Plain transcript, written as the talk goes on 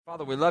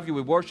Father, we love you,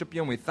 we worship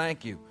you, and we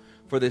thank you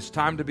for this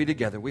time to be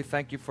together. We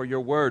thank you for your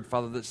word,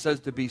 Father, that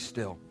says to be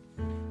still,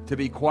 to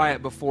be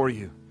quiet before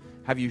you.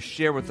 Have you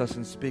share with us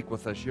and speak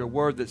with us. Your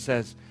word that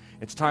says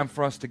it's time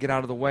for us to get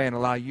out of the way and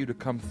allow you to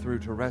come through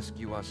to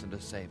rescue us and to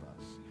save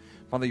us.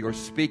 Father, you're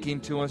speaking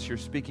to us. You're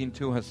speaking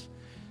to us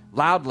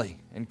loudly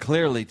and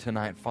clearly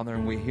tonight, Father,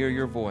 and we hear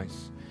your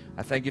voice.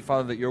 I thank you,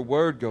 Father, that your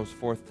word goes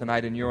forth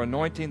tonight in your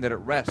anointing, that it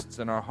rests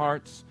in our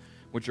hearts,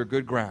 which are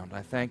good ground.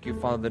 I thank you,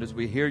 Father, that as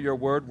we hear your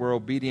word, we're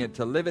obedient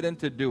to live it and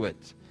to do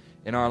it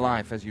in our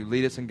life as you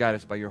lead us and guide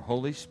us by your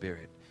Holy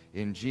Spirit.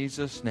 In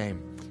Jesus'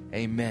 name,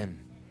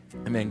 amen.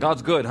 Amen.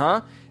 God's good,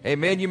 huh?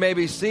 Amen. You may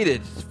be seated.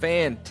 It's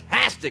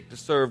fantastic to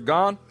serve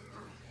God.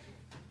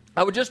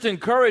 I would just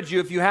encourage you,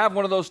 if you have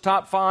one of those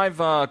top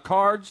 5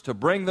 cards, to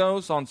bring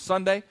those on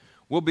Sunday.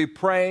 We'll be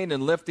praying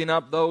and lifting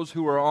up those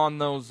who are on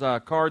those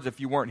cards. If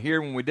you weren't here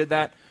when we did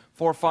that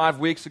 4 or 5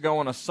 weeks ago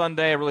on a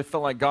Sunday, I really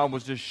felt like God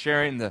was just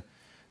sharing that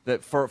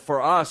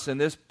for us in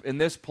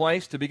this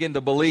place to begin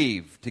to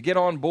believe, to get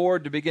on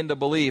board, to begin to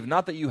believe.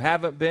 Not that you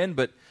haven't been,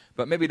 but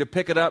maybe to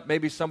pick it up,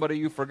 maybe somebody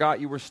you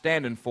forgot you were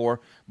standing for.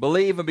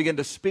 Believe and begin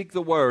to speak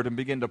the word and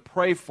begin to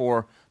pray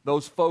for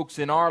those folks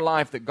in our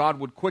life that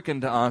God would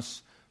quicken to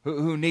us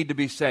who need to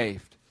be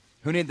saved,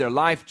 who need their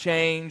life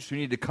changed, who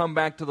need to come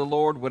back to the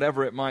Lord,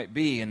 whatever it might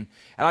be. And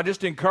I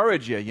just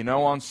encourage you,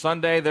 on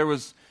Sunday there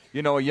was,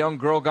 a young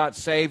girl got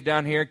saved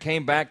down here,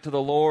 came back to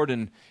the Lord,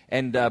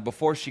 and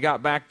before she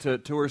got back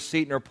to her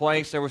seat in her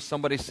place, there was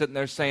somebody sitting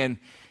there saying,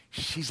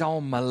 she's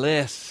on my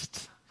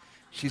list.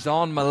 She's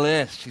on my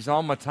list. She's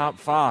on my top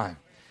 5.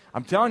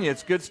 I'm telling you,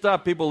 it's good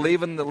stuff. People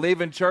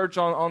leaving church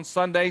on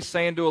Sunday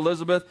saying to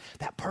Elizabeth,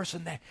 that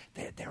person,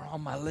 they're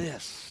on my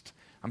list.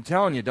 I'm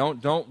telling you,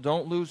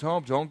 don't lose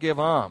hope. Don't give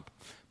up.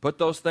 Put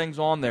those things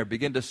on there.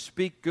 Begin to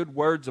speak good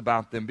words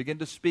about them. Begin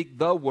to speak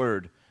the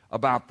word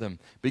about them.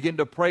 Begin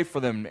to pray for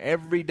them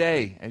every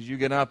day as you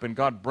get up and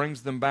God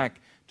brings them back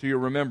to your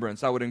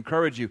remembrance. I would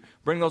encourage you,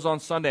 bring those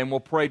on Sunday and we'll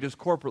pray just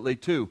corporately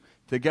too,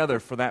 together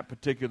for that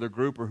particular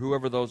group or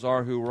whoever those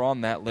are who are on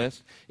that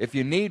list. If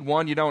you need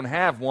one, you don't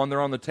have one, they're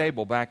on the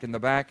table back in the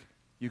back.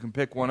 You can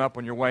pick one up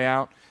on your way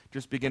out.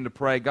 Just begin to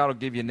pray. God will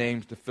give you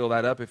names to fill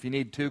that up. If you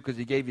need 2 because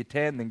he gave you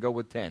 10, then go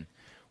with 10.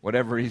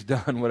 Whatever he's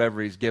done,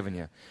 whatever he's given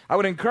you. I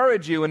would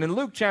encourage you, and in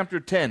Luke chapter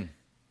 10,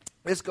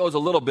 this goes a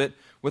little bit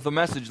with a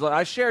message.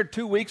 I shared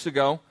 3 weeks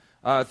ago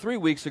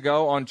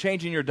on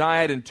changing your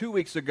diet, and 2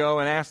 weeks ago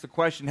and asked the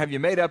question, have you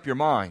made up your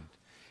mind?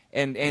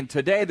 And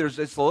today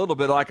it's a little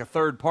bit like a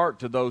third part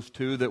to those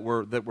 2 that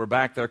were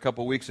back there a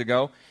couple weeks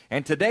ago.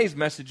 And today's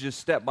message is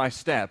step by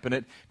step, and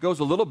it goes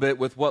a little bit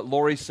with what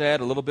Lori said,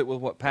 a little bit with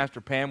what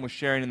Pastor Pam was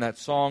sharing in that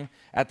song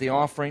at the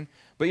offering.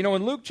 But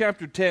in Luke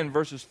chapter 10,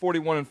 verses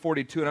 41 and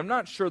 42, and I'm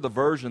not sure the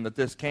version that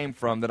this came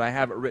from that I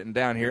have it written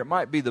down here. It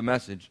might be the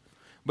Message.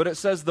 But it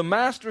says, the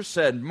master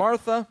said,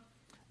 Martha,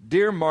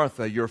 dear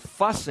Martha, you're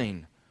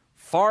fussing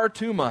far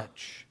too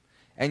much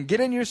and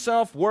getting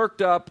yourself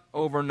worked up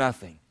over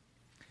nothing.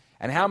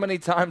 And how many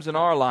times in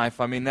our life,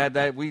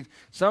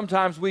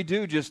 sometimes we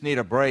do just need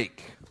a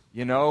break,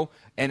 and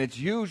it's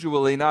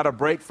usually not a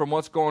break from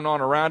what's going on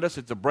around us,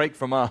 it's a break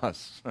from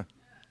us.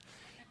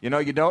 You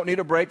don't need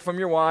a break from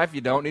your wife,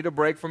 you don't need a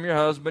break from your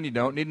husband, you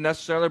don't need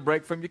necessarily a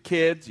break from your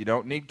kids, you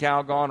don't need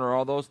Calgon or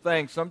all those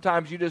things.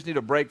 Sometimes you just need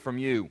a break from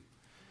you.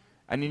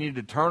 And you need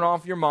to turn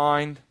off your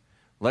mind,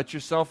 let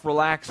yourself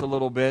relax a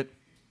little bit.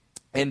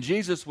 And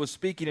Jesus was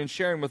speaking and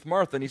sharing with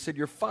Martha, and he said,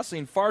 you're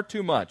fussing far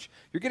too much.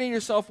 You're getting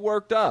yourself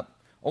worked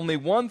up. Only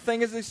one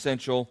thing is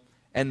essential,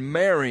 and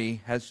Mary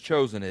has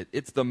chosen it.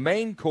 It's the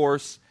main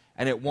course,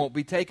 and it won't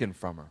be taken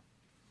from her.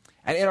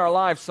 And in our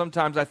lives,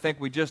 sometimes I think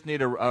we just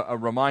need a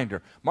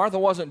reminder. Martha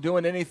wasn't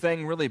doing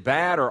anything really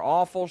bad or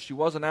awful. She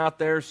wasn't out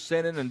there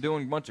sinning and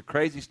doing a bunch of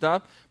crazy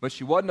stuff, but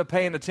she wasn't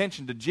paying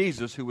attention to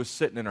Jesus who was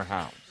sitting in her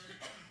house.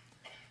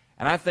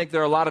 And I think there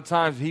are a lot of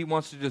times he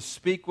wants to just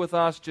speak with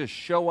us, just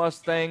show us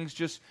things,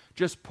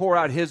 just pour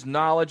out his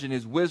knowledge and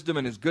his wisdom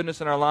and his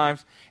goodness in our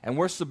lives, and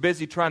we're so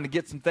busy trying to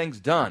get some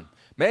things done,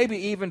 maybe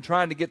even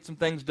trying to get some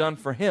things done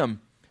for him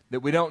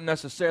that we don't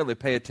necessarily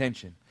pay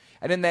attention.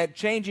 And in that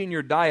changing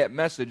your diet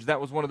message, that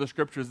was one of the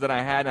scriptures that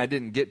I had, and I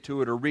didn't get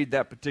to it or read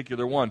that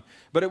particular one,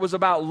 but it was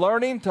about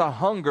learning to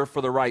hunger for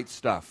the right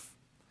stuff.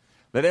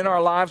 That in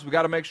our lives, we've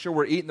got to make sure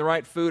we're eating the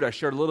right food. I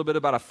shared a little bit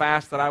about a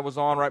fast that I was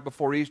on right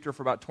before Easter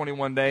for about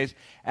 21 days.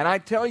 And I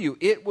tell you,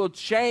 it will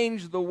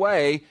change the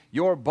way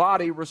your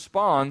body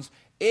responds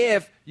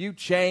if you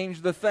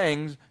change the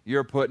things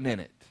you're putting in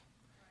it.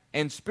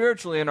 And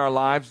spiritually in our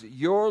lives,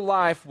 your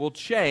life will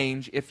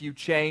change if you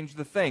change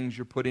the things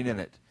you're putting in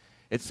it.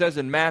 It says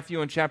in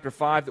Matthew in chapter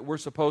 5 that we're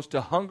supposed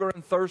to hunger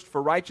and thirst for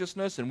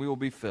righteousness and we will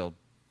be filled.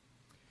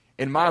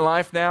 In my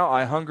life now,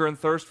 I hunger and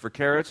thirst for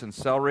carrots and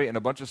celery and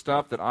a bunch of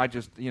stuff that I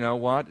just,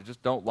 I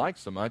just don't like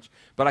so much,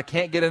 but I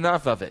can't get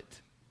enough of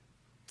it.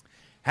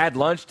 Had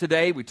lunch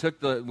today. We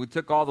took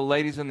all the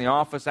ladies in the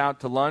office out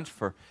to lunch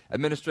for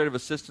Administrative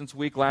Assistance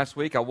Week last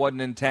week. I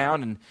wasn't in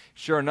town, and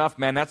sure enough,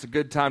 man, that's a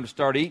good time to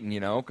start eating,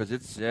 because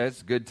it's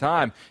a good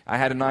time. I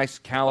had a nice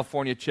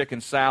California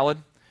chicken salad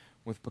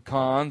with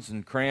pecans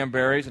and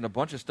cranberries and a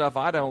bunch of stuff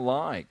I don't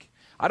like.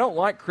 I don't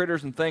like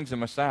critters and things in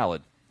my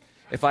salad.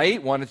 If I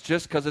eat one, it's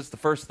just because it's the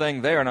first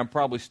thing there and I'm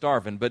probably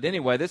starving. But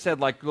anyway, this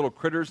had like little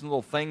critters and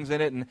little things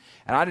in it, and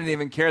I didn't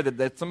even care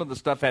that some of the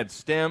stuff had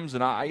stems,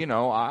 and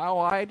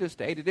I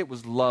just ate it. It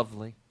was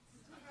lovely.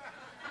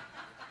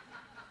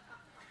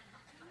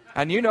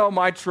 And you know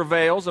my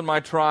travails and my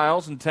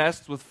trials and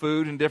tests with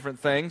food and different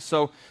things.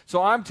 So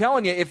I'm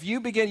telling you, if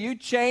you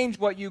change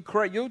what you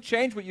crave. You'll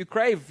change what you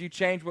crave if you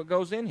change what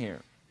goes in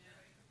here.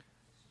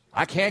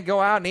 I can't go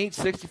out and eat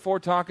 64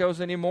 tacos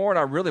anymore, and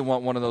I really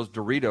want one of those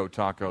Dorito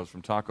tacos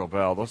from Taco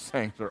Bell. Those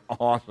things are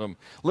awesome.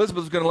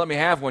 Elizabeth was going to let me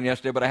have one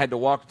yesterday, but I had to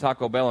walk to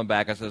Taco Bell and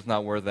back. I said, it's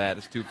not worth that.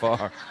 It's too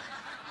far.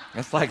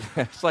 It's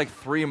like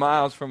 3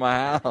 miles from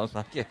my house.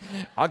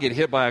 I'll get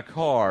hit by a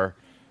car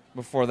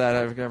before that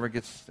ever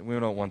gets. We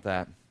don't want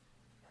that.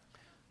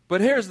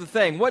 But here's the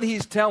thing. What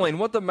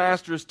the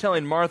Master is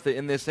telling Martha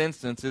in this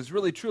instance is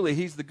really, truly,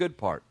 he's the good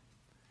part.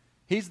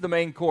 He's the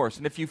main course.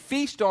 And if you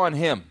feast on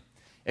him,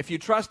 if you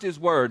trust his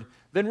word,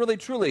 then really,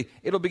 truly,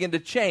 it'll begin to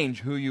change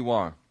who you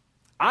are.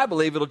 I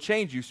believe it'll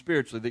change you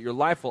spiritually, that your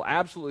life will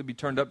absolutely be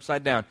turned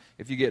upside down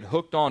if you get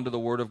hooked on to the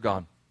word of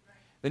God.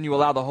 Then you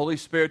allow the Holy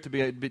Spirit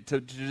to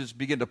just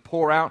begin to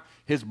pour out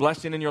his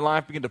blessing in your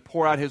life, begin to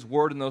pour out his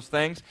word in those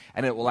things,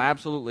 and it will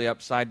absolutely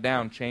upside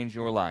down change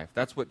your life.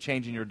 That's what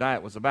changing your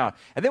diet was about.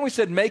 And then we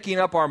said making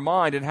up our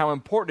mind and how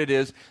important it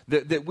is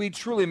that we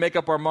truly make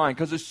up our mind.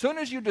 Because as soon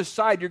as you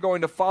decide you're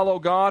going to follow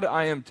God,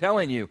 I am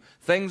telling you,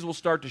 things will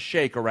start to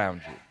shake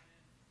around you.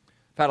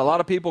 I've had a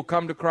lot of people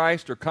come to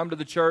Christ or come to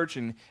the church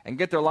and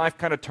get their life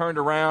kind of turned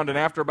around, and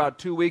after about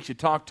 2 weeks you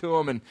talk to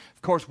them, and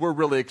of course we're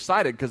really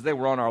excited because they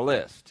were on our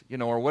list,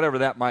 or whatever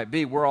that might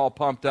be. We're all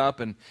pumped up,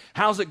 and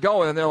how's it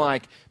going? And they're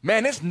like,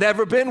 man, it's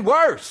never been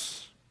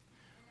worse.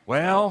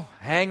 Well,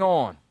 hang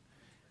on.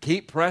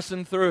 Keep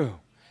pressing through.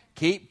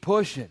 Keep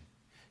pushing.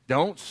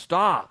 Don't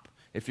stop.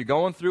 If you're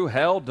going through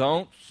hell,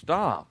 don't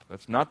stop.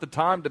 It's not the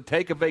time to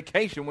take a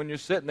vacation when you're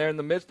sitting there in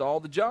the midst of all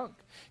the junk.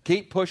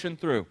 Keep pushing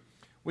through.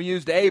 We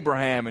used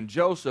Abraham and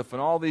Joseph and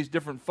all these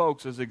different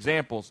folks as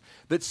examples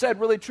that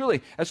said, really,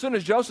 truly, as soon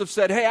as Joseph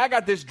said, hey, I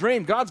got this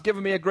dream, God's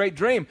given me a great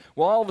dream,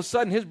 well, all of a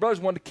sudden his brothers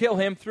wanted to kill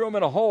him, threw him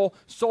in a hole,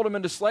 sold him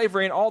into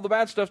slavery, and all the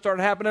bad stuff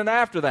started happening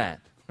after that.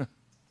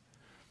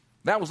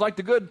 That was like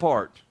the good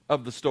part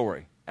of the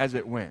story as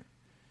it went.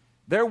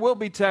 There will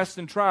be tests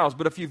and trials,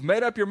 but if you've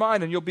made up your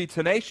mind and you'll be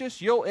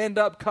tenacious, you'll end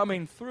up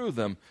coming through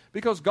them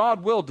because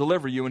God will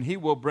deliver you and he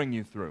will bring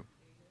you through.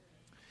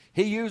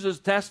 He uses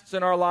tests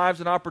in our lives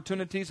and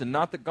opportunities, and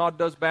not that God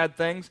does bad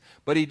things,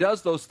 but he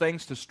does those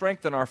things to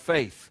strengthen our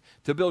faith,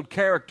 to build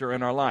character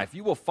in our life.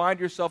 You will find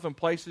yourself in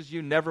places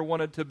you never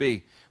wanted to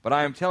be. But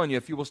I am telling you,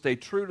 if you will stay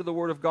true to the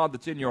Word of God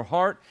that's in your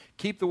heart,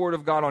 keep the Word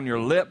of God on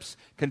your lips,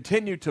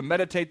 continue to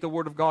meditate the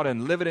Word of God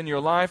and live it in your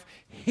life,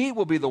 he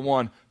will be the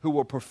one who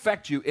will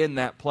perfect you in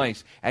that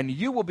place. And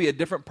you will be a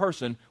different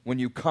person when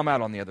you come out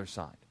on the other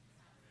side.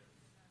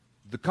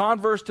 The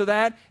converse to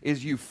that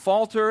is you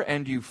falter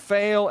and you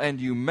fail and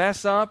you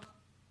mess up,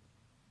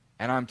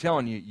 and I'm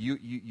telling you,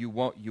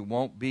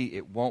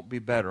 it won't be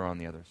better on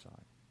the other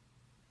side.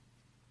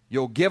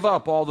 You'll give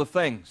up all the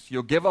things.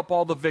 You'll give up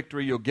all the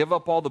victory. You'll give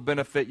up all the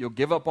benefit. You'll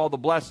give up all the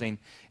blessing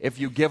if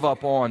you give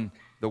up on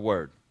the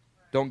Word.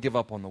 Don't give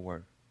up on the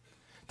Word.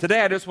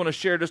 Today I just want to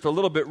share just a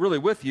little bit really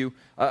with you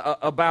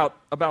about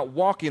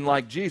walking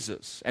like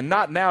Jesus. And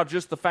not now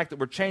just the fact that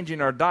we're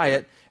changing our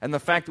diet and the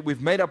fact that we've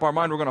made up our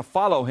mind we're going to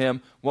follow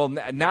him. Well,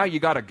 now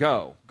you got to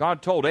go.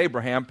 God told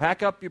Abraham,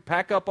 pack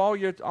up all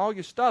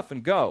your stuff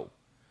and go.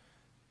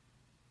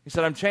 He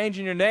said, I'm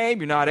changing your name.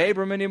 You're not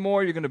Abram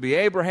anymore. You're going to be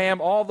Abraham.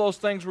 All those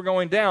things were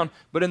going down.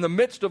 But in the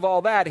midst of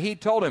all that, he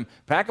told him,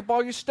 pack up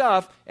all your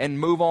stuff and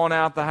move on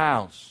out the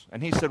house.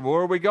 And he said,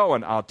 where are we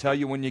going? I'll tell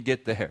you when you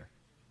get there.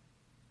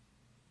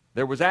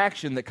 There was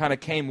action that kind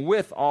of came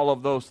with all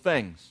of those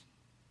things.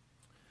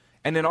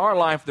 And in our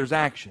life, there's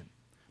action.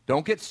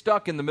 Don't get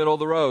stuck in the middle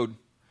of the road.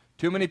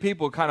 Too many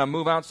people kind of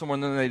move out somewhere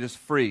and then they just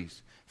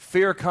freeze.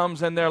 Fear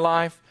comes in their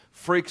life,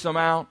 freaks them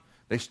out.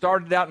 They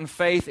started out in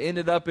faith,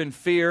 ended up in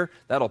fear.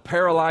 That'll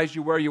paralyze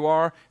you where you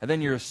are, and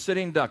then you're a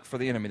sitting duck for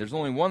the enemy. There's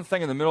only one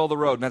thing in the middle of the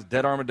road, and that's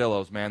dead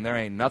armadillos, man. There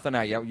ain't nothing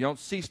out. You don't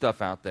see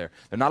stuff out there.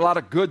 There's not a lot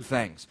of good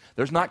things.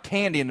 There's not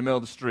candy in the middle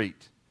of the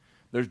street.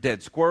 There's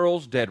dead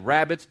squirrels, dead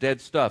rabbits,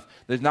 dead stuff.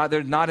 There's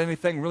not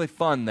anything really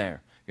fun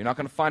there. You're not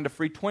going to find a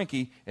free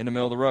Twinkie in the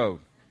middle of the road.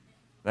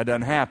 That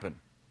doesn't happen.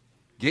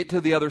 Get to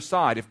the other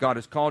side. If God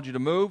has called you to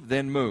move,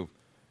 then move.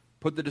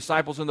 Put the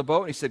disciples in the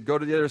boat, and he said, go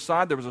to the other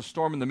side. There was a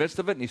storm in the midst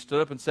of it, and he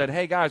stood up and said,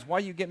 hey, guys, why are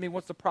you getting me?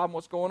 What's the problem?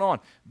 What's going on?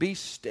 Be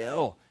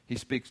still, he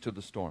speaks to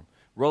the storm.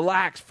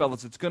 Relax,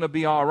 fellas, it's going to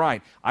be all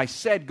right. I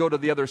said go to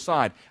the other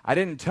side. I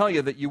didn't tell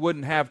you that you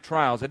wouldn't have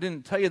trials. I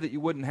didn't tell you that you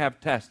wouldn't have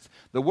tests.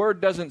 The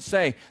Word doesn't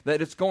say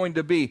that it's going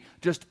to be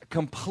just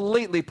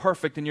completely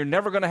perfect and you're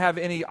never going to have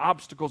any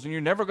obstacles and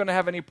you're never going to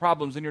have any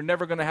problems and you're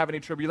never going to have any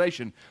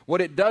tribulation.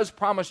 What it does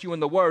promise you in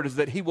the Word is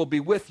that He will be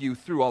with you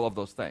through all of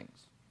those things.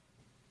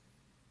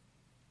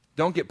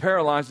 Don't get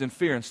paralyzed in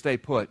fear and stay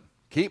put.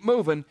 Keep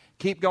moving,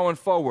 keep going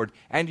forward,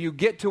 and you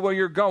get to where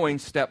you're going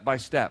step by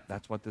step.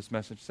 That's what this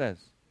message says.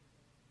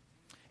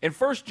 In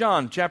 1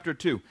 John chapter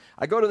 2,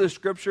 I go to this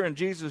scripture and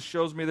Jesus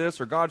shows me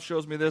this, or God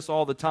shows me this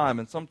all the time,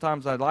 and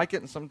sometimes I like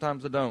it and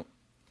sometimes I don't.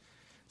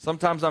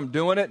 Sometimes I'm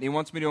doing it and he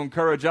wants me to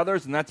encourage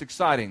others, and that's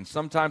exciting.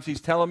 Sometimes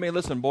he's telling me,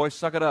 listen, boy,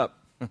 suck it up.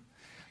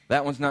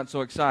 That one's not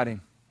so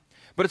exciting.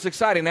 But it's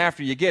exciting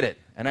after you get it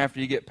and after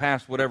you get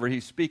past whatever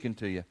he's speaking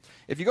to you.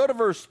 If you go to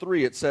verse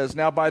 3, it says,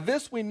 now by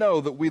this we know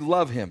that we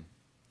love him.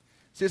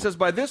 See, it says,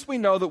 by this we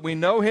know that we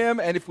know him,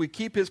 and if we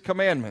keep his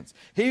commandments.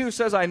 He who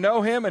says, I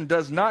know him, and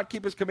does not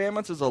keep his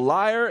commandments is a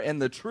liar,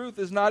 and the truth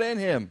is not in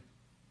him.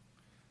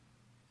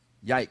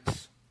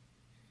 Yikes.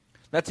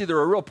 That's either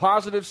a real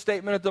positive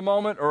statement at the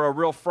moment or a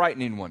real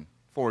frightening one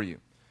for you,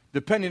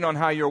 depending on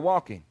how you're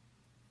walking.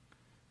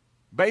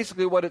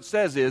 Basically what it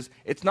says is,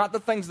 it's not the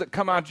things that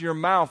come out of your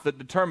mouth that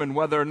determine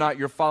whether or not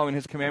you're following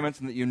his commandments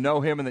and that you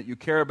know him and that you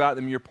care about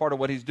them and you're part of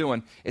what he's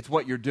doing. It's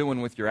what you're doing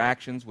with your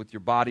actions, with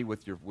your body,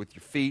 with your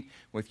feet,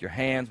 with your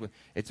hands.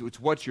 It's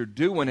what you're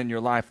doing in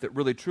your life that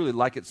really, truly,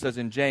 like it says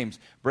in James,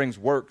 brings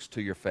works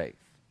to your faith.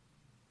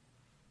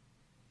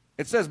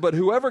 It says, but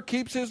whoever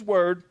keeps his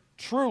word,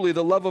 truly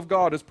the love of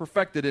God is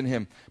perfected in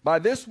him. By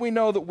this we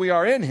know that we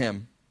are in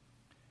him.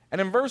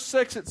 And in verse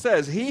 6 it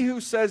says, he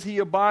who says he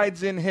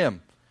abides in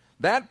him.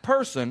 That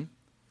person,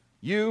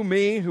 you,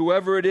 me,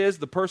 whoever it is,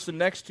 the person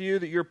next to you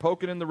that you're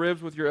poking in the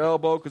ribs with your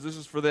elbow because this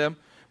is for them,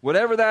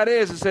 whatever that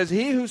is, it says,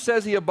 he who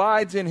says he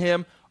abides in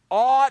him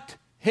ought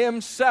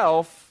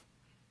himself,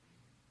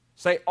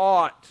 say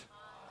ought,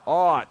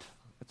 ought,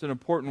 that's an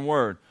important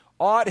word,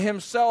 ought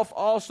himself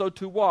also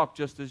to walk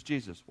just as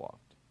Jesus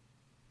walked.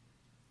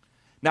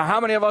 Now,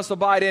 how many of us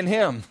abide in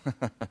him?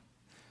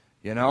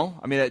 You know,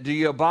 I mean, do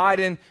you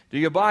abide in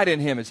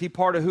him? Is he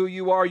part of who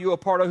you are? Are you a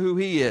part of who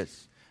he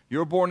is?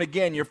 You're born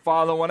again. You're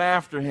following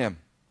after him.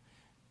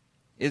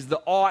 Is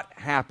the ought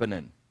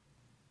happening?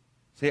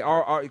 See,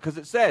 because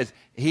it says,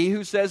 he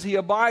who says he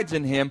abides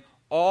in him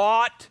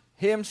ought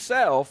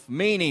himself,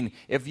 meaning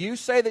if you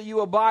say that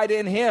you abide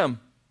in him,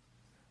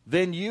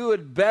 then you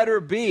had better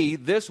be,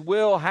 this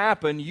will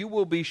happen, you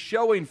will be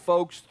showing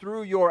folks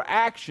through your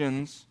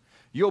actions,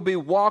 you'll be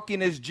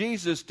walking as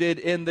Jesus did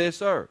in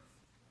this earth.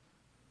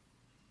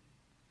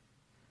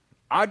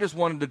 I just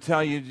wanted to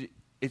tell you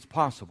it's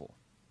possible.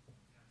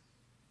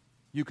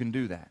 You can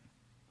do that.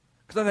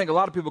 Because I think a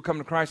lot of people come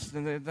to Christ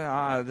and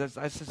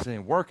that just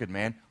ain't working,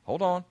 man.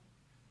 Hold on.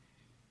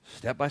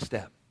 Step by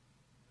step.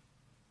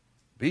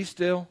 Be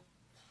still.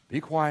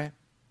 Be quiet.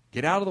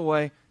 Get out of the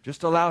way.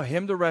 Just allow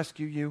him to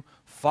rescue you.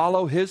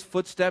 Follow his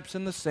footsteps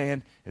in the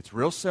sand. It's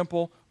real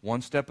simple,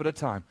 one step at a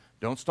time.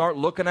 Don't start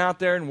looking out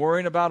there and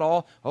worrying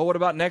about what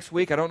about next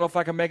week? I don't know if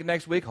I can make it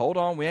next week. Hold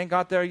on, we ain't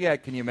got there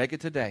yet. Can you make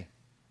it today?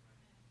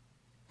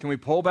 Can we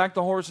pull back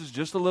the horses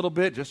just a little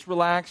bit? Just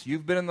relax.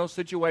 You've been in those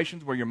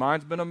situations where your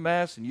mind's been a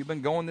mess and you've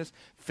been going this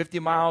 50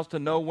 miles to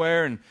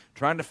nowhere and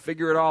trying to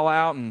figure it all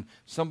out, and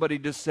somebody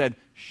just said,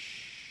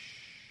 shh.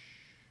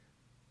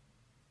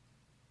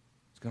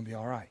 It's going to be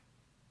all right.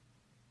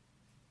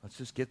 Let's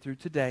just get through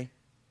today,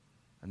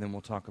 and then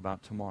we'll talk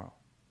about tomorrow.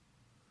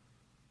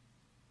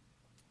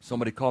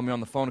 Somebody called me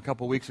on the phone a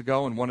couple weeks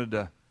ago and wanted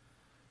to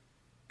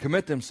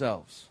commit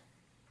themselves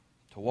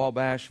to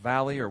Wabash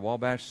Valley or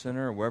Wabash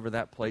Center or wherever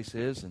that place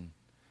is. And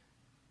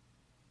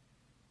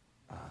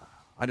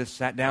I just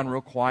sat down real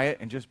quiet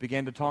and just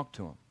began to talk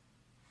to them.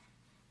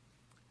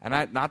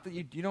 And not that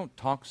you don't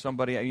talk to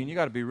somebody, I mean, you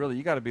got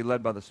to be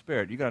led by the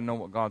Spirit. You got to know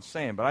what God's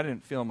saying. But I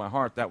didn't feel in my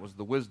heart that was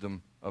the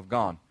wisdom of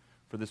God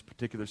for this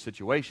particular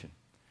situation.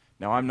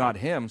 Now, I'm not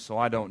him, so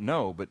I don't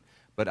know.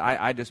 But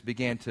I just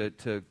began to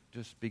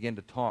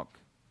talk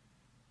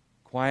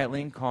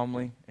quietly and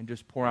calmly and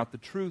just pour out the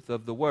truth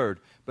of the word.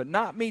 But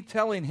not me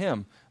telling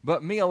him,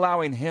 but me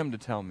allowing him to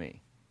tell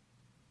me.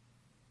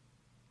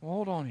 Well,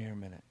 hold on here a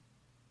minute.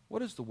 What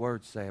does the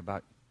word say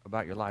about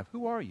your life?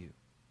 Who are you?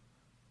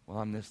 Well,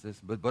 I'm this,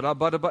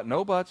 but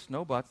no buts,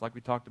 like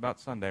we talked about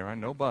Sunday, right?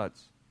 No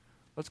buts.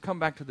 Let's come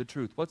back to the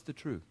truth. What's the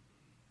truth?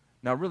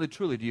 Now, really,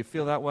 truly, do you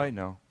feel that way?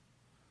 No.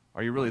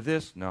 Are you really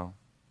this? No.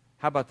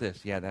 How about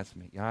this? Yeah, that's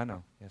me. Yeah, I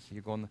know. Yes,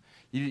 you're going.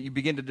 You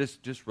begin to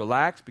just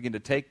relax. Begin to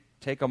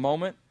take a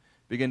moment.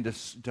 Begin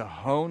to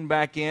hone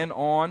back in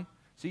on.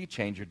 So you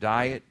change your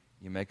diet.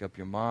 You make up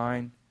your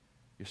mind.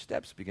 Your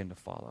steps begin to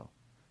follow.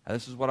 And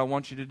this is what I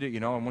want you to do. You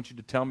know, I want you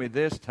to tell me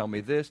this, tell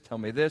me this, tell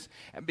me this,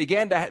 and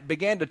began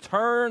to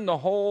turn the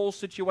whole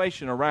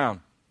situation around.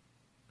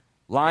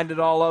 Lined it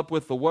all up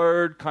with the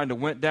word. Kind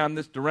of went down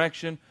this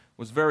direction.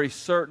 Was very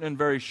certain and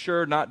very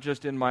sure, not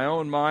just in my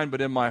own mind,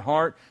 but in my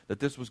heart, that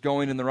this was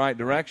going in the right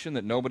direction,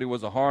 that nobody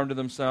was a harm to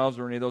themselves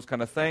or any of those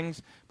kind of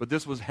things, but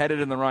this was headed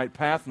in the right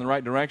path, in the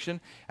right direction.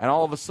 And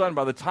all of a sudden,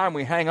 by the time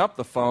we hang up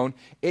the phone,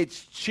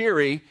 it's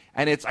cheery,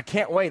 and it's, I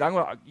can't wait.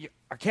 I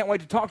can't wait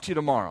to talk to you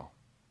tomorrow.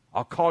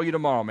 I'll call you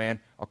tomorrow,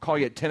 man. I'll call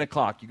you at 10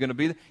 o'clock. You going to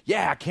be there?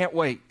 Yeah, I can't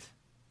wait.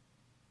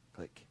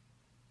 Click.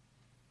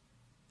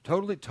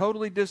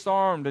 Totally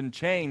disarmed and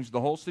changed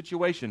the whole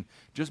situation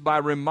just by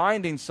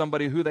reminding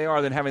somebody who they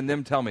are, then having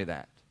them tell me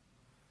that.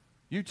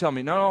 You tell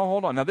me, no,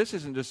 hold on. Now, this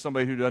isn't just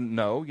somebody who doesn't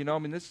know. You know, I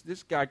mean,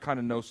 this guy kind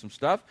of knows some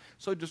stuff.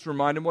 So just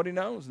remind him what he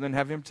knows and then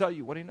have him tell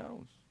you what he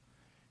knows.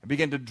 And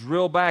begin to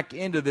drill back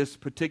into this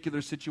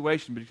particular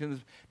situation. Because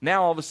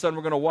now, all of a sudden,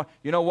 we're going to,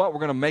 you know what? We're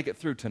going to make it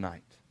through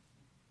tonight.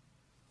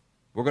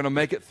 We're going to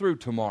make it through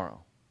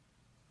tomorrow.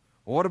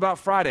 Well, what about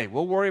Friday?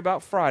 We'll worry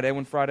about Friday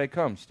when Friday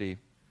comes, Steve.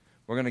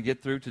 We're going to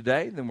get through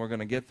today, then we're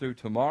going to get through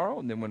tomorrow,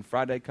 and then when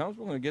Friday comes,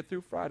 we're going to get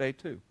through Friday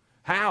too.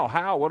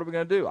 How? What are we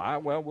going to do?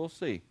 Well, we'll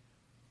see.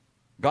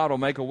 God will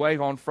make a way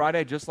on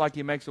Friday just like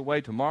he makes a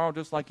way tomorrow,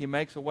 just like he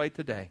makes a way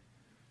today.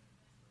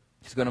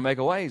 He's going to make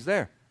a way. He's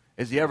there.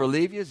 Does he ever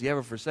leave you? Does he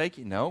ever forsake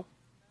you? No.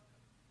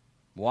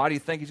 Why do you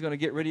think he's going to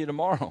get rid of you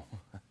tomorrow?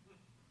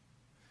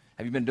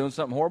 Have you been doing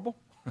something horrible?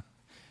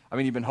 I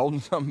mean, you've been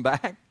holding something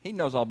back? He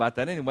knows all about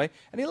that anyway,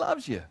 and he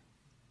loves you.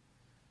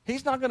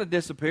 He's not going to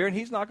disappear, and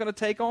he's not going to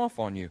take off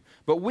on you.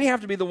 But we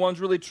have to be the ones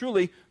really,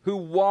 truly, who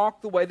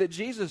walk the way that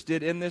Jesus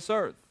did in this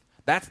earth.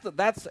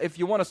 That's if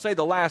you want to say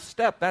the last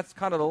step, that's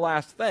kind of the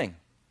last thing.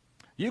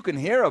 You can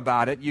hear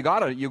about it. You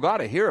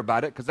gotta hear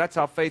about it because that's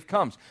how faith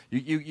comes.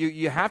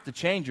 You have to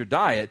change your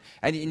diet,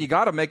 and you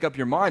got to make up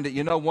your mind that,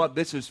 you know what,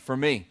 this is for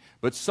me.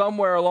 But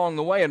somewhere along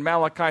the way in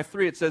Malachi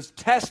 3, it says,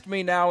 test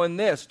me now in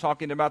this,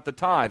 talking about the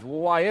tithe.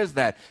 Well, why is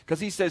that? Because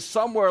he says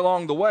somewhere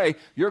along the way,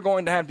 you're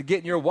going to have to get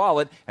in your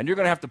wallet, and you're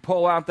going to have to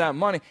pull out that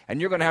money, and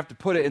you're going to have to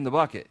put it in the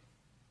bucket.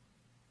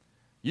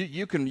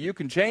 You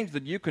can change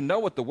that. You can know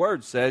what the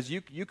word says.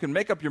 You can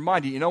make up your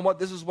mind. You know what?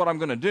 This is what I'm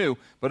going to do.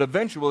 But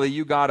eventually,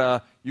 you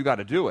gotta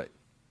do it.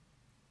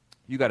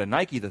 You gotta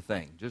Nike the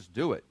thing. Just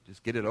do it.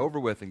 Just get it over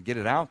with and get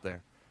it out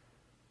there.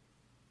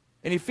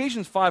 In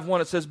Ephesians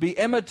 5:1, it says, "Be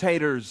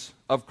imitators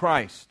of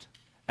Christ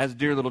as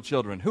dear little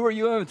children." Who are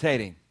you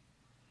imitating?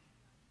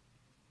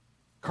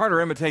 Carter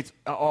imitates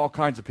all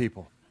kinds of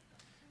people.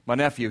 My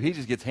nephew, he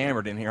just gets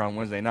hammered in here on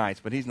Wednesday nights,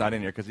 but he's not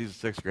in here because he's a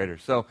sixth grader.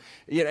 So,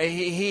 you know,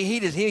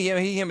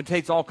 he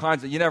imitates all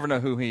kinds of, you never know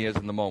who he is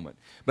in the moment.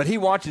 But he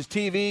watches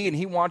TV, and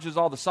he watches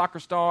all the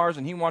soccer stars,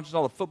 and he watches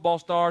all the football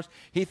stars.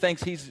 He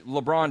thinks he's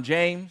LeBron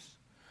James.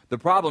 The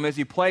problem is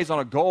he plays on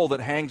a goal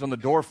that hangs on the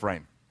door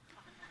frame.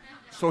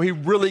 So he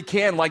really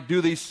can, like, do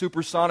these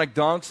supersonic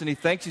dunks, and he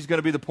thinks he's going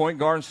to be the point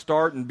guard and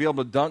start and be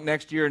able to dunk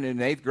next year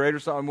in eighth grade or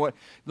something.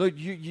 Look,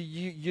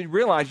 you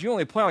realize you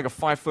only play like a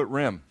 5-foot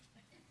rim.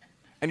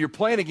 And you're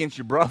playing against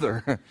your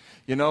brother,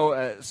 you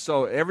know,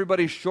 so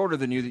everybody's shorter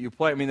than you that you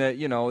play. I mean,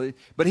 you know,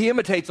 but he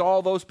imitates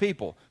all those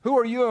people. Who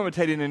are you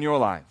imitating in your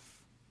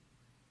life?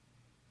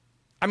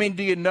 I mean,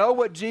 do you know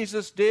what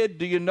Jesus did?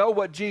 Do you know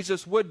what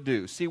Jesus would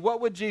do? See,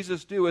 what would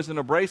Jesus do isn't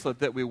a bracelet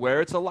that we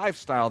wear. It's a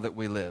lifestyle that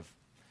we live.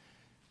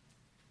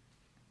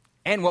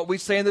 And what we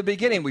say in the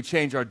beginning, we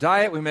change our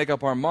diet, we make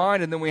up our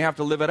mind, and then we have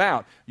to live it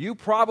out. You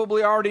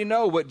probably already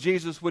know what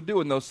Jesus would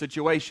do in those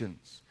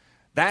situations.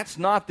 That's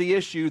not the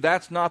issue.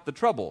 That's not the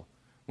trouble.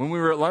 When we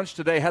were at lunch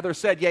today, Heather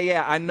said,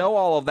 yeah, I know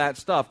all of that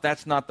stuff.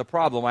 That's not the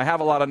problem. I have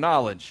a lot of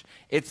knowledge.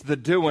 It's the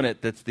doing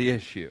it that's the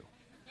issue.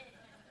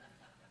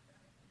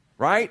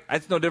 Right?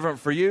 It's no different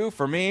for you,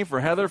 for me,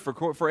 for Heather,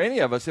 for any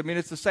of us. I mean,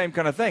 it's the same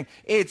kind of thing.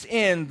 It's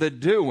in the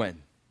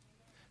doing.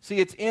 See,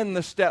 it's in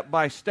the step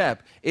by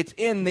step. It's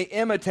in the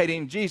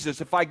imitating Jesus.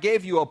 If I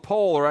gave you a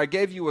poll or I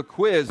gave you a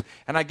quiz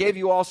and I gave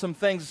you all some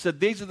things and said,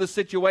 these are the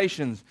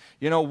situations,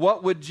 you know,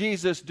 what would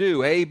Jesus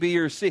do, A, B,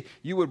 or C?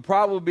 You would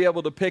probably be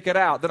able to pick it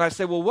out. Then I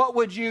say, well, what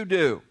would you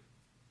do?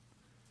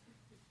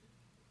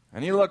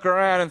 And you look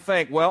around and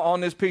think, well,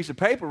 on this piece of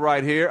paper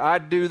right here,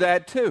 I'd do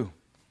that too.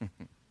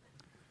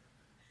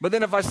 But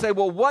then if I say,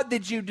 well, what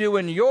did you do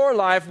in your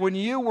life when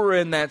you were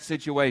in that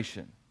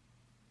situation?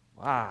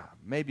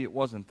 Maybe it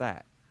wasn't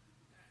that.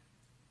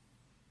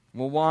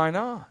 Well, why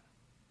not?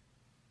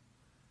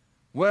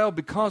 Well,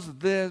 because of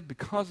this,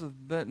 because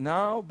of that.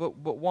 No, but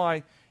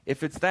why?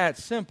 If it's that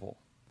simple.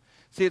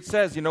 See, it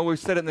says, you know, we've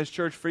said it in this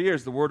church for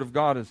years, the Word of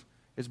God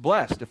is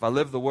blessed. If I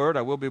live the Word,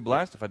 I will be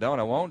blessed. If I don't,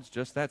 I won't. It's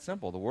just that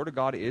simple. The Word of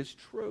God is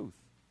truth.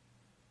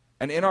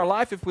 And in our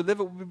life, if we live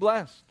it, we'll be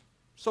blessed.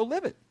 So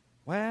live it.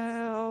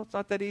 Well, it's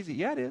not that easy.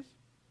 Yeah, it is.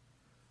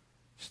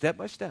 Step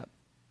by step.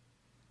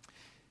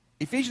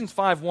 Ephesians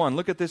 5:1,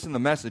 look at this in the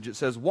Message. It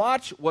says,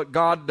 watch what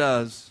God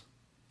does,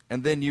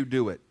 and then you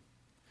do it.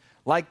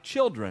 Like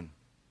children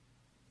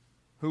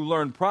who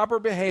learn proper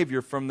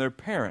behavior from their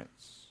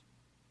parents.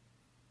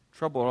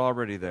 Trouble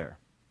already there.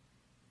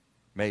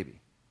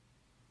 Maybe.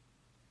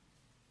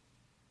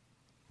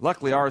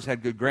 Luckily, ours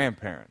had good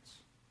grandparents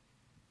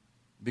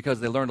because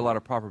they learned a lot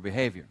of proper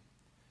behavior.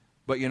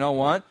 But you know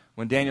what?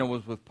 When Daniel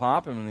was with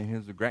Pop,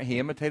 and he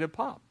imitated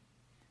Pop.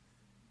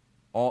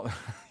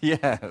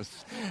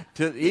 Yes,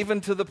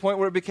 even to the point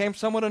where it became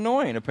somewhat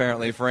annoying,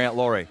 apparently, for Aunt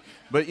Lori.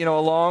 But, you know,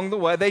 along the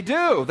way, they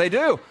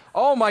do.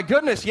 Oh, my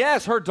goodness,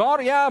 yes, her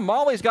daughter,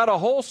 Molly's got a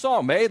whole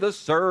song. May the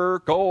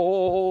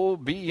circle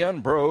be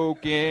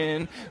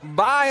unbroken.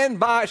 By and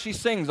by, she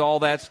sings all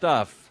that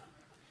stuff.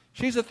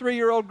 She's a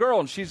 3-year-old girl,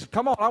 and she's,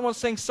 come on, I want to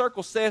sing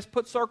Circle, sis,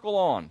 put Circle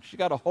on. She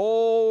got a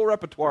whole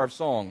repertoire of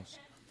songs.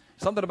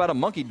 Something about a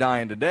monkey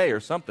dying today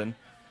or something.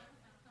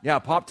 Yeah,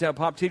 Pop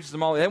teaches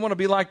them all. They want to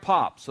be like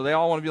Pop, so they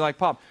all want to be like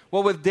Pop.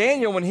 Well, with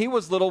Daniel, when he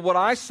was little, what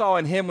I saw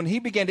in him, when he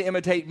began to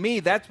imitate me,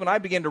 that's when I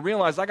began to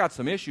realize I got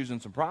some issues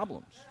and some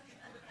problems.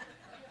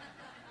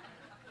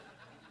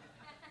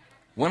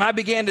 When I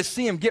began to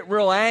see him get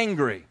real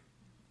angry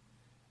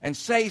and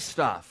say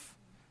stuff,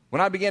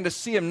 when I began to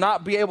see him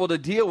not be able to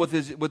deal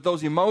with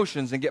those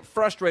emotions and get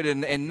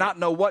frustrated and not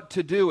know what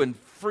to do and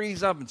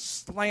freeze up and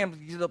slam,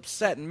 get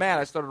upset and mad,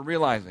 I started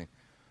realizing,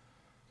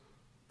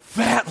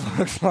 that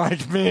looks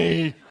like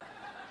me.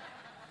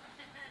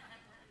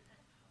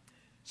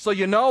 So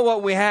you know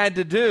what we had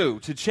to do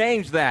to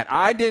change that?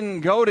 I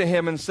didn't go to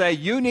him and say,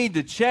 you need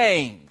to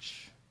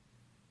change.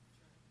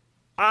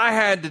 I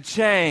had to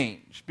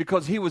change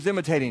because he was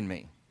imitating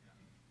me.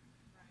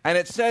 And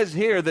it says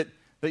here that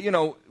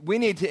we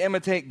need to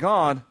imitate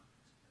God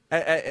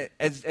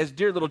as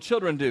dear little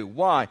children do.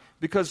 Why?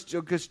 Because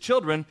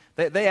children,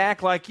 they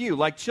act like you,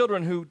 like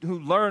children who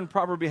learn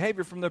proper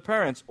behavior from their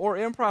parents or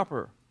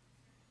improper.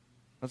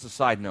 That's a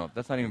side note.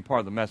 That's not even part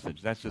of the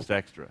message. That's just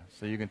extra.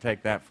 So you can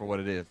take that for what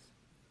it is.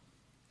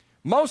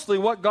 Mostly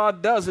what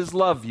God does is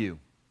love you.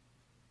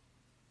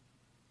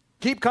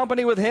 Keep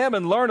company with him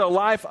and learn a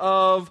life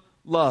of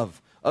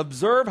love.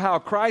 Observe how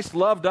Christ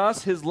loved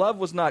us. His love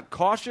was not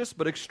cautious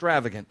but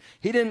extravagant.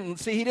 He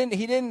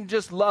didn't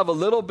just love a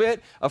little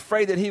bit,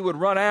 afraid that he would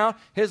run out.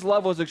 His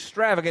love was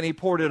extravagant. He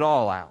poured it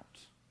all out.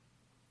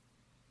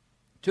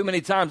 Too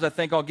many times I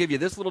think I'll give you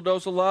this little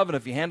dose of love, and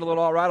if you handle it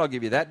all right, I'll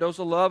give you that dose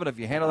of love, and if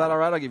you handle that all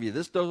right, I'll give you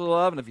this dose of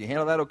love, and if you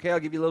handle that okay, I'll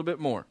give you a little bit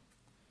more.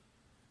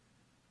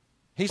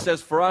 He says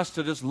for us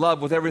to just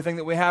love with everything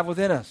that we have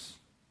within us.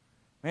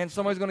 Man,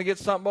 somebody's going to get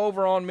something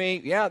over on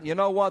me. Yeah, you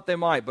know what? They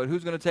might, but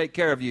who's going to take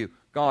care of you?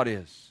 God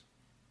is.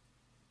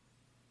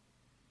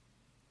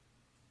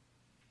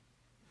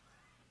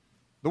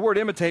 The word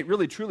imitate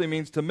really truly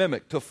means to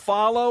mimic, to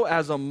follow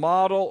as a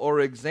model or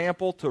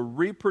example, to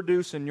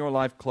reproduce in your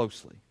life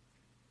closely.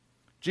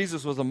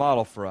 Jesus was a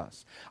model for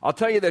us. I'll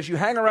tell you this, you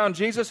hang around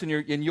Jesus and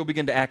you'll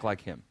begin to act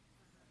like him.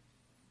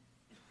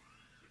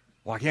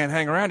 Well, I can't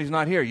hang around. He's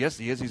not here. Yes,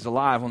 he is. He's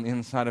alive on the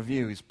inside of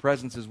you. His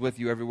presence is with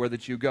you everywhere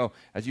that you go.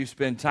 As you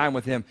spend time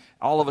with him,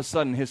 all of a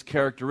sudden his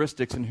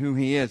characteristics and who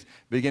he is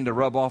begin to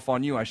rub off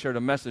on you. I shared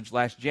a message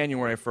last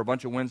January for a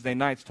bunch of Wednesday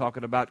nights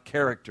talking about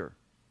character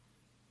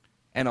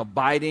and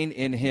abiding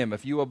in him.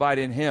 If you abide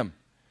in him,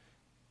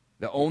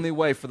 the only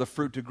way for the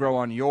fruit to grow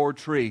on your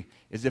tree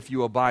is if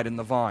you abide in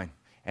the vine.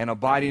 And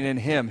abiding in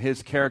him,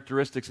 his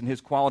characteristics and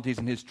his qualities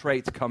and his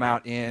traits come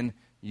out in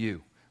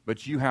you.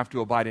 But you have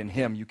to abide in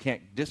him. You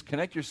can't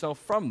disconnect yourself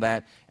from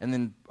that and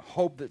then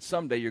hope that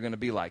someday you're going to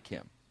be like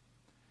him.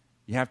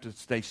 You have to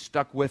stay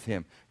stuck with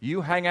him.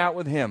 You hang out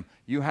with him.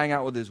 You hang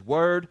out with his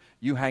word.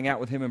 You hang out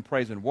with him in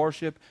praise and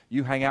worship.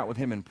 You hang out with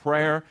him in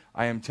prayer.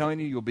 I am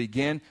telling you, you'll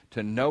begin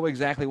to know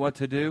exactly what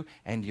to do,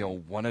 and you'll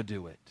want to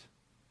do it.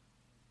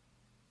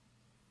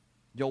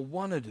 You'll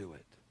want to do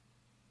it.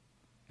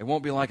 It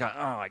won't be like,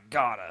 I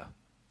gotta.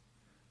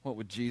 What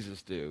would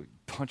Jesus do?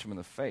 Punch him in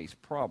the face,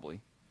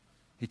 probably.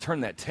 He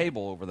turned that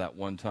table over that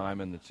one time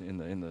in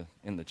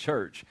the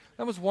church.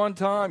 That was one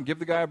time. Give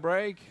the guy a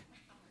break.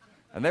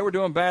 And they were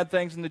doing bad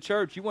things in the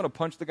church. You want to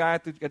punch the guy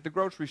at the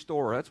grocery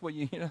store. That's what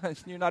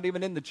you're not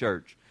even in the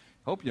church.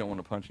 Hope you don't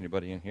want to punch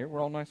anybody in here. We're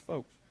all nice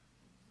folks.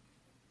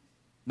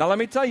 Now let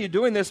me tell you,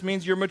 doing this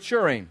means you're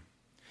maturing.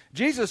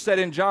 Jesus said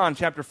in John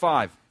chapter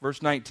 5,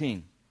 verse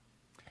 19,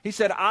 he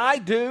said, I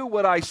do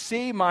what I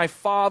see my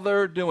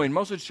Father doing.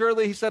 Most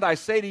assuredly, he said, I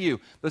say to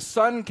you, the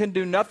Son can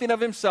do nothing of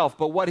himself,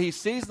 but what he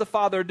sees the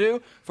Father do,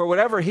 for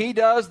whatever he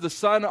does, the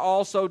Son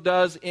also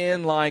does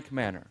in like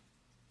manner.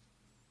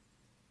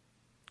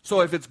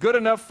 So if it's good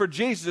enough for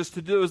Jesus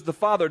to do as the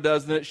Father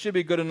does, then it should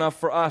be good enough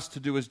for us to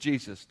do as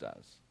Jesus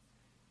does.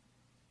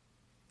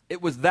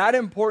 It was that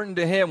important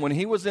to him when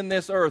he was in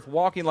this earth,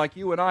 walking like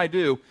you and I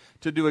do,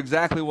 to do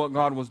exactly what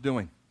God was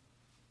doing.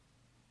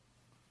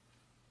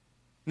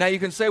 Now you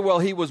can say, well,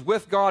 he was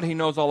with God, he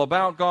knows all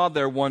about God,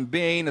 they're one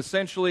being,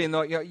 essentially, and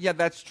yeah,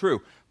 that's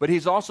true. But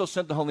he's also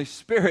sent the Holy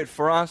Spirit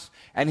for us,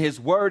 and his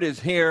word is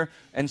here,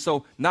 and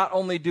so not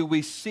only do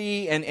we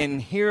see and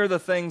hear the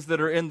things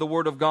that are in the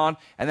word of God,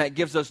 and that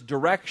gives us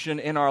direction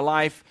in our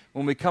life.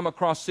 When we come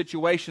across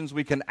situations,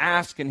 we can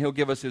ask, and he'll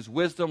give us his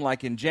wisdom,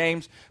 like in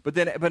James. But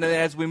then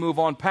as we move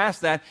on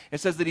past that, it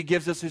says that he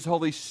gives us his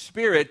Holy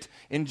Spirit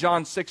in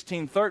John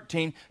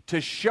 16:13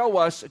 to show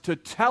us, to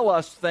tell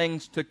us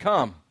things to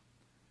come.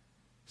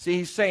 See,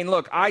 he's saying,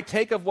 look, I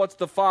take of what's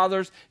the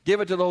Father's,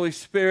 give it to the Holy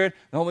Spirit.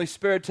 The Holy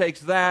Spirit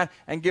takes that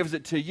and gives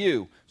it to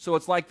you. So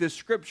it's like this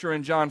scripture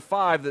in John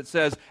 5 that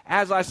says,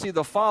 as I see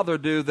the Father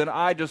do, then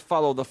I just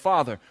follow the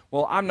Father.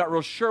 Well, I'm not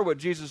real sure what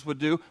Jesus would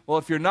do. Well,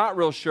 if you're not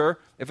real sure,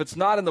 if it's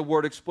not in the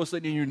Word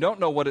explicitly and you don't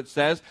know what it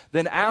says,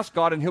 then ask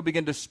God and he'll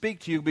begin to speak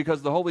to you,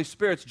 because the Holy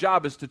Spirit's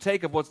job is to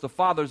take of what's the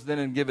Father's then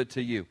and give it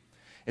to you.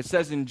 It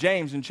says in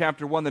James in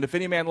chapter 1 that if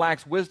any man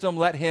lacks wisdom,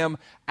 let him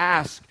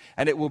ask,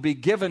 and it will be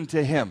given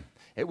to him.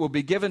 It will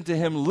be given to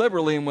him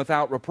liberally and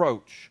without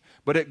reproach.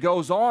 But it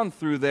goes on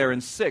through there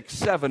in 6,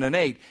 7, and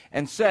 8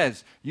 and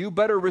says, you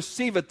better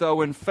receive it,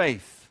 though, in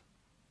faith.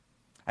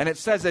 And it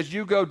says as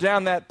you go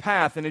down that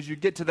path and as you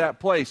get to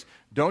that place,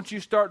 don't you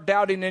start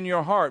doubting in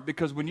your heart,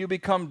 because when you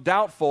become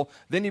doubtful,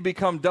 then you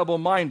become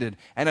double-minded.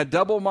 And a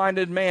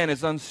double-minded man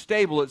is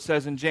unstable, it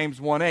says in James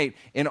 1:8,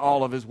 in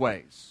all of his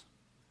ways.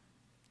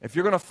 If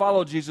you're going to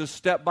follow Jesus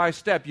step by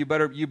step, you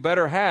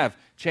better have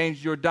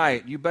changed your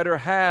diet. You better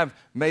have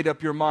made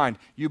up your mind.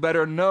 You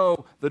better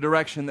know the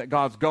direction that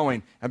God's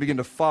going and begin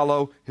to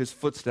follow his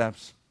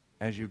footsteps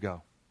as you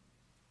go.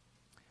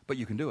 But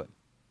you can do it.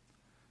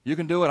 You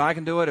can do it. I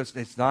can do it.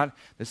 This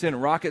isn't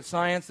rocket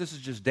science. This is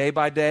just day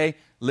by day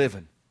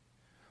living.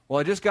 Well,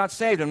 I just got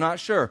saved. I'm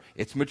not sure.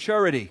 It's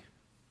maturity.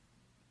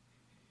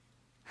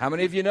 How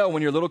many of you know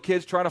when your little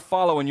kids try to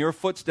follow in your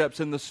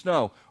footsteps in the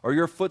snow or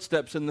your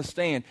footsteps in the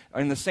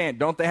sand,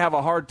 don't they have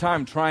a hard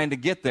time trying to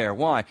get there?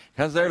 Why?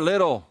 Because they're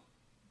little.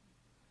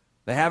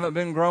 They haven't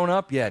been grown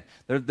up yet.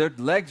 Their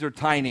legs are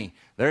tiny.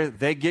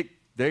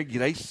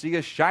 They see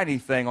a shiny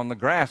thing on the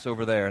grass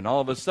over there, and all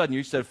of a sudden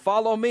you said,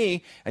 follow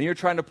me, and you're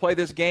trying to play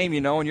this game,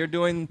 and you're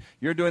doing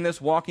this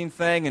walking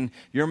thing, and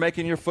you're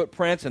making your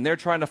footprints, and they're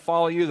trying to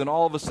follow you, then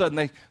all of a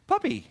sudden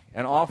puppy,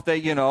 and off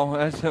they,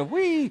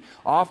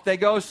 off they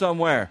go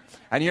somewhere.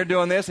 And you're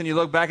doing this, and you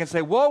look back and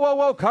say,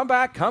 whoa, come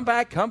back,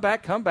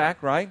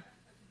 right?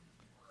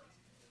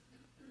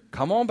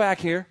 Come on back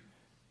here.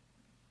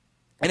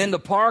 And in the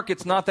park,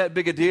 it's not that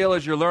big a deal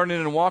as you're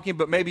learning and walking,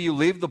 but maybe you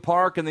leave the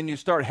park and then you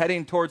start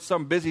heading towards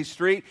some busy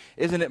street.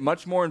 Isn't it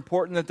much more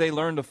important that they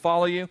learn to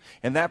follow you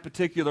in that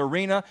particular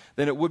arena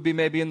than it would be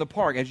maybe in the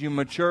park? As you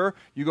mature,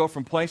 you go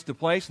from place to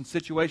place and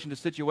situation to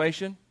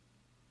situation.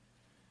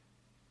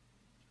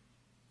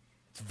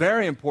 It's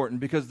very important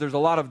because there's a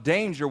lot of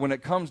danger when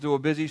it comes to a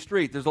busy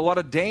street. There's a lot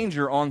of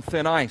danger on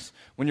thin ice.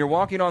 When you're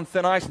walking on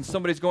thin ice and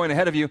somebody's going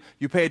ahead of you,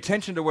 you pay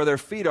attention to where their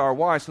feet are.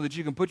 Why? So that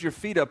you can put your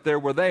feet up there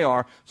where they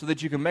are so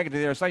that you can make it to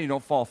the other side and you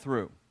don't fall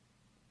through.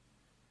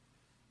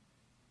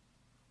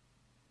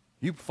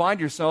 You find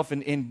yourself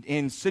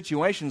in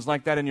situations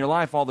like that in your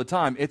life all the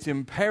time. It's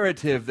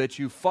imperative that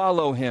you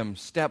follow him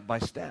step by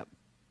step.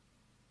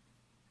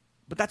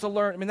 But that's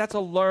a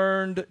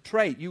learned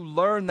trait. You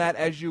learn that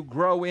as you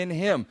grow in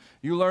him.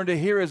 You learn to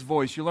hear his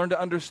voice. You learn to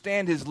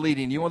understand his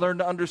leading. You learn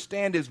to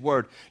understand his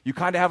word. You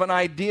kind of have an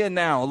idea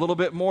now, a little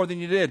bit more than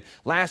you did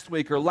last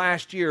week or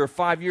last year or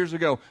 5 years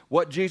ago,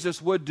 what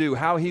Jesus would do,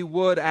 how he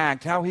would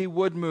act, how he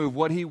would move,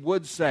 what he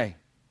would say.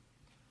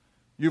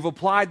 You've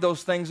applied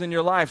those things in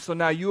your life, so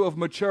now you have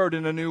matured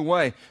in a new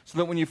way, so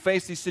that when you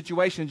face these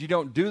situations, you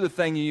don't do the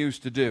thing you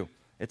used to do.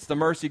 It's the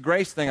mercy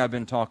grace thing I've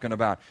been talking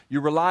about.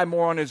 You rely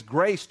more on his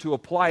grace to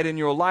apply it in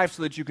your life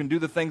so that you can do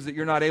the things that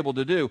you're not able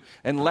to do,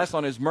 and less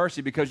on his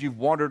mercy because you've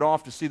wandered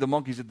off to see the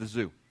monkeys at the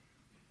zoo.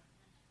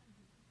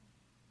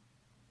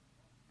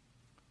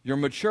 You're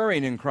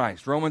maturing in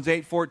Christ. Romans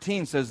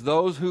 8:14 says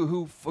those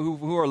who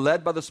are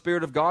led by the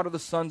Spirit of God are the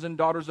sons and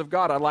daughters of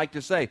God. I like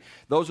to say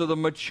those are the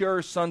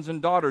mature sons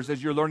and daughters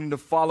as you're learning to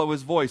follow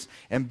his voice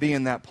and be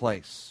in that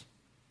place.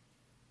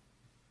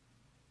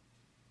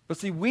 But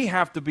see, we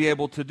have to be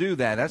able to do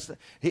that.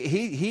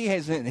 He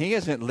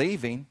isn't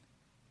leaving.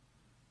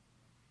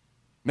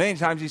 Many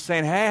times he's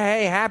saying,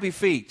 hey, happy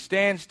feet,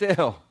 stand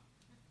still.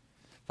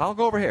 I'll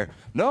go over here.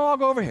 No, I'll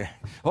go over here.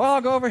 Well,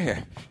 I'll go over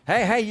here.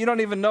 Hey, you don't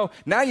even know.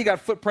 Now you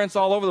got footprints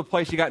all over the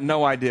place. You got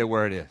no idea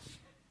where it is.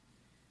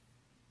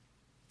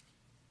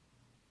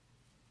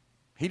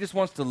 He just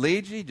wants to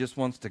lead you. He just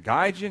wants to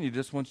guide you. And he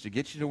just wants to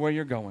get you to where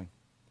you're going.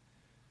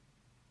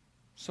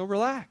 So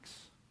relax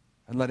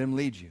and let him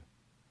lead you.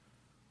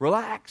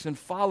 Relax and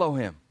follow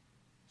him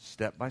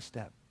step by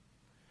step.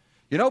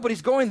 But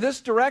he's going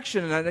this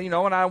direction, and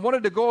I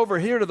wanted to go over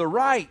here to the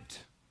right.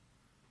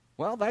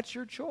 Well, that's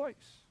your choice.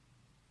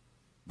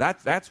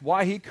 That's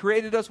why he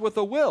created us with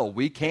a will.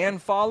 We can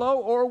follow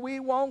or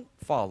we won't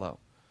follow.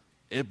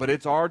 But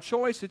it's our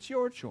choice. It's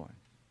your choice.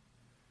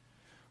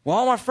 Well,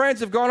 all my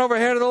friends have gone over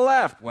here to the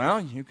left. Well,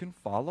 you can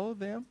follow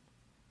them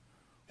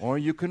or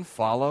you can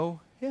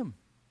follow him.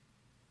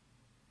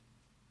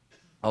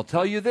 I'll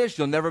tell you this,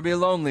 you'll never be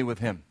lonely with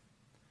him.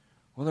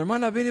 Well, there might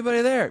not be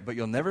anybody there, but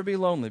you'll never be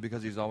lonely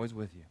because he's always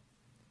with you.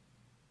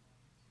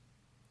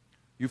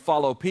 You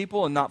follow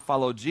people and not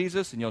follow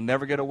Jesus, and you'll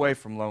never get away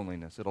from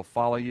loneliness. It'll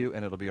follow you,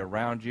 and it'll be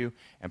around you,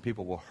 and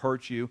people will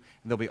hurt you,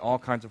 and there'll be all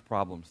kinds of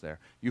problems there.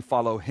 You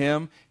follow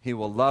him, he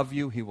will love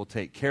you, he will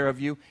take care of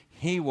you,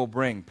 he will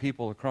bring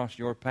people across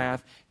your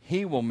path,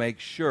 he will make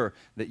sure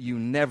that you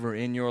never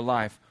in your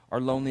life are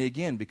lonely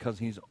again because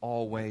he's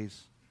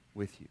always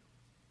with you.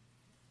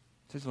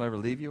 He says he'll never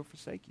leave you or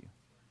forsake you.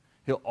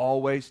 He'll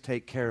always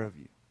take care of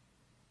you.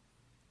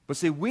 But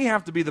see, we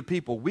have to be the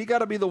people. We got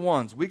to be the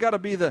ones. We got to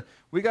be the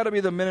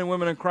men and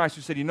women in Christ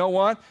who said, you know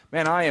what?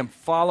 Man, I am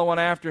following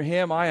after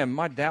him.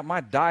 My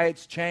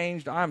diet's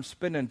changed. I'm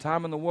spending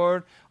time in the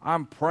Word.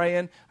 I'm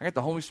praying. I got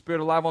the Holy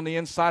Spirit alive on the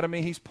inside of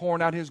me. He's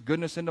pouring out his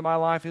goodness into my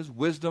life, his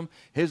wisdom,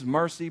 his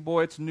mercy.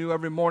 Boy, it's new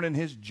every morning.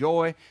 His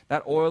joy,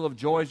 that oil of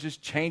joy is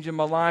just changing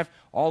my life.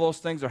 All those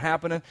things are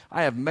happening.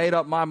 I have made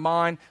up my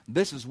mind.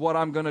 This is what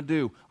I'm going to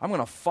do. I'm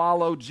going to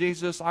follow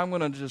Jesus. I'm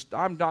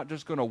not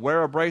just going to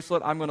wear a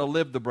bracelet. I'm going to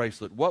live the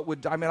bracelet.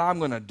 I'm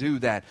going to do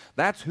that.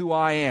 That's who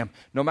I am.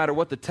 No matter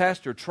what the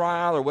test or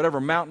trial or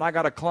whatever mountain I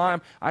got to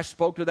climb, I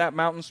spoke to that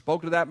mountain,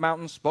 spoke to that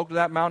mountain, spoke to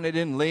that mountain. It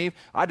didn't leave.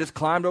 I just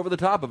climbed over the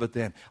top of it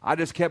then. I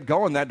just kept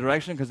going that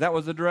direction because that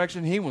was the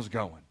direction he was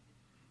going.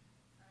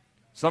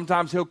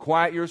 Sometimes he'll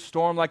quiet your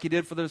storm like he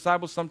did for the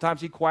disciples. Sometimes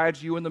he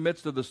quiets you in the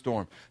midst of the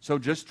storm. So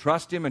just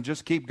trust him and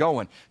just keep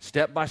going,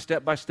 step by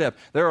step by step.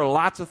 There are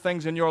lots of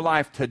things in your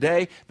life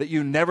today that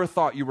you never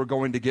thought you were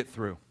going to get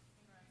through.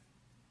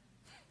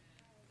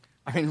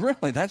 I mean,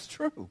 really, that's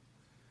true.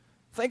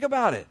 Think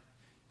about it.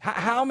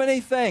 How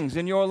many things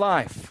in your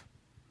life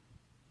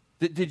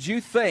did you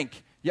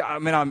think,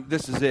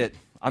 this is it.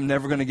 I'm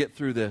never going to get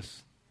through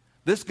this.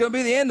 This is going to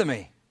be the end of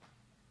me.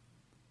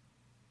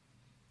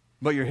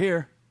 But you're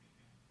here.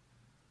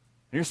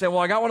 And you're saying,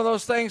 well, I got one of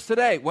those things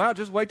today. Well,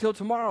 just wait till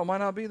tomorrow. It might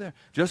not be there.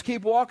 Just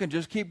keep walking.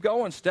 Just keep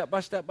going step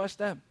by step by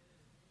step.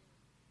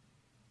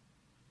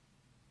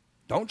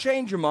 Don't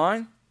change your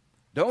mind.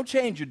 Don't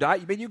change your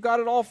diet. You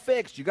got it all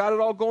fixed. You got it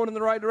all going in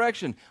the right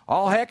direction.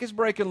 All heck is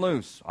breaking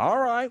loose. All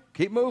right,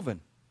 keep moving.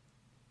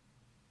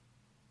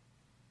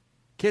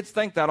 Kids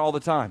think that all the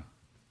time.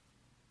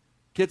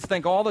 Kids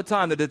think all the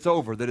time that it's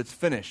over, that it's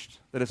finished,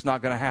 that it's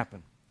not going to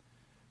happen.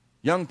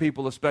 Young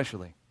people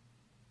especially.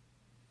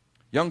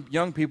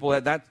 Young people,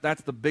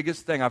 that's the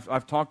biggest thing.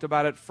 I've talked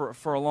about it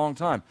for a long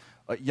time.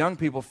 Young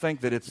people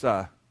think that it's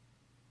over.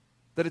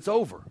 That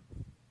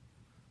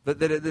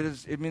it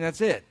is.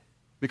 That's it.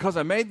 Because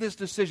I made this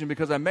decision,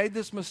 because I made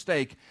this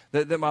mistake,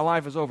 that my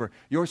life is over.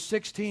 You're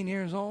 16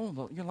 years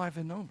old. Your life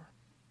isn't over.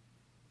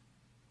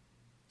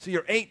 So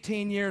you're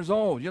 18 years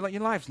old. Your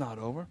life's not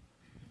over.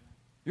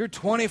 You're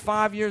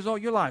 25 years old.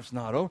 Your life's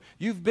not over.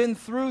 You've been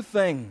through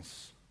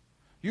things.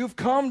 You've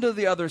come to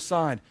the other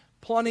side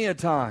plenty of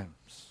times.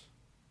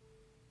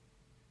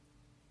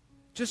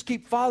 Just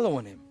keep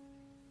following him.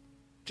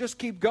 Just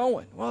keep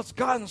going. Well, it's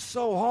gotten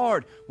so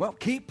hard. Well,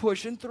 keep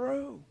pushing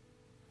through.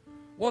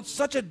 Well, it's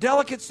such a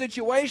delicate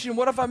situation.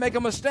 What if I make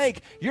a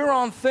mistake? You're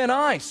on thin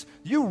ice.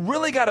 You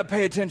really got to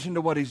pay attention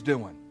to what he's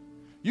doing.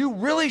 You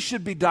really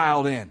should be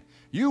dialed in.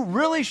 You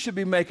really should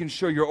be making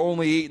sure you're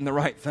only eating the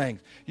right things.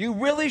 You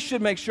really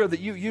should make sure that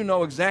you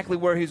know exactly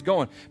where he's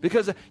going.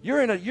 Because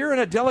you're in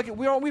a delicate,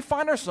 we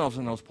find ourselves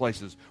in those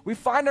places. We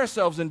find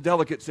ourselves in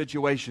delicate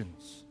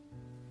situations.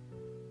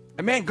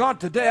 And man, God,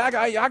 today you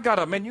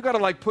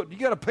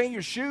gotta paint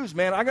your shoes,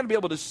 man. I gotta be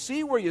able to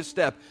see where you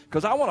step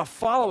because I want to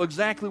follow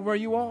exactly where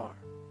you are.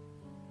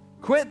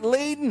 Quit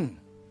leading.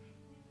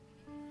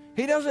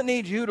 He doesn't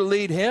need you to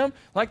lead him.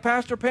 Like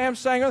Pastor Pam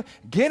sang,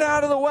 get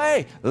out of the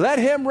way. Let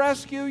him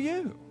rescue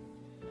you.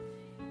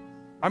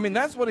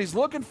 That's what he's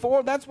looking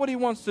for. That's what he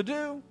wants to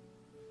do.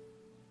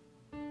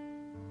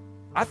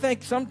 I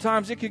think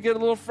sometimes it could get a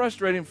little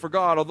frustrating for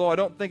God, although I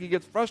don't think he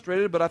gets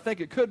frustrated, but I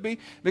think it could be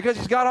because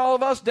he's got all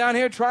of us down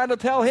here trying to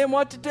tell him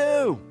what to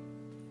do.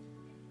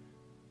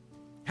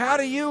 How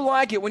do you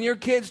like it when your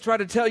kids try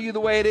to tell you the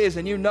way it is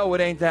and you know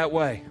it ain't that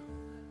way?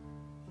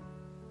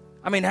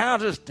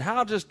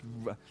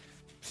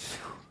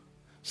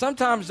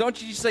 Sometimes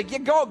don't you just say, yeah,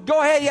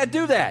 go ahead, yeah,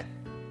 do that.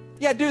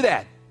 Yeah, do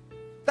that.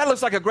 That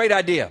looks like a great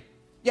idea.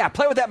 Yeah,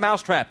 play with that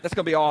mousetrap. That's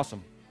going to be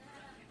awesome.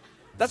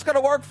 That's going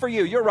to work for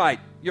you. You're right.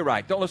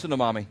 Don't listen to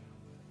mommy.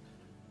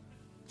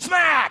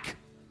 Smack!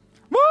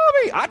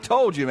 Mommy! I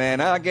told you,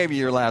 man. I gave you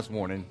your last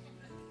warning.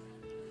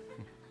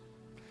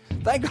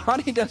 Thank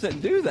God he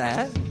doesn't do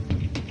that.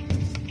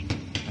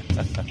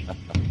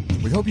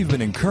 We hope you've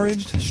been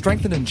encouraged,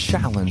 strengthened, and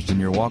challenged in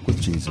your walk with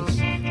Jesus.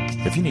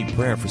 If you need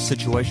prayer for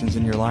situations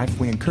in your life,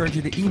 we encourage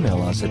you to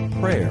email us at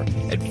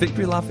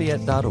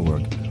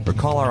prayer@victorylafayette.org or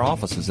call our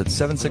offices at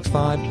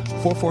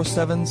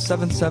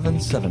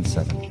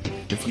 765-447-7777.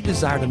 If you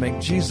desire to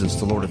make Jesus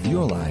the Lord of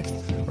your life,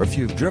 or if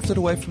you have drifted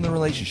away from the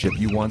relationship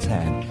you once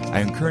had, I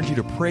encourage you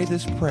to pray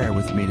this prayer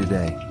with me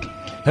today.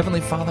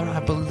 Heavenly Father, I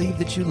believe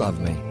that you love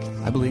me.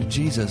 I believe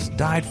Jesus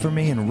died for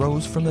me and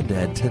rose from the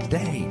dead.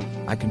 Today,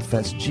 I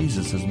confess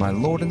Jesus as my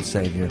Lord and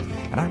Savior,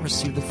 and I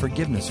receive the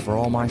forgiveness for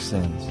all my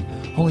sins.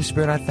 Holy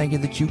Spirit, I thank you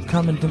that you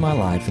come into my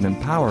life and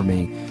empower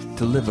me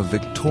to live a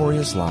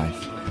victorious life.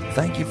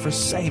 Thank you for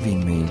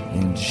saving me.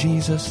 In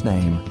Jesus'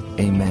 name,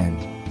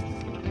 amen.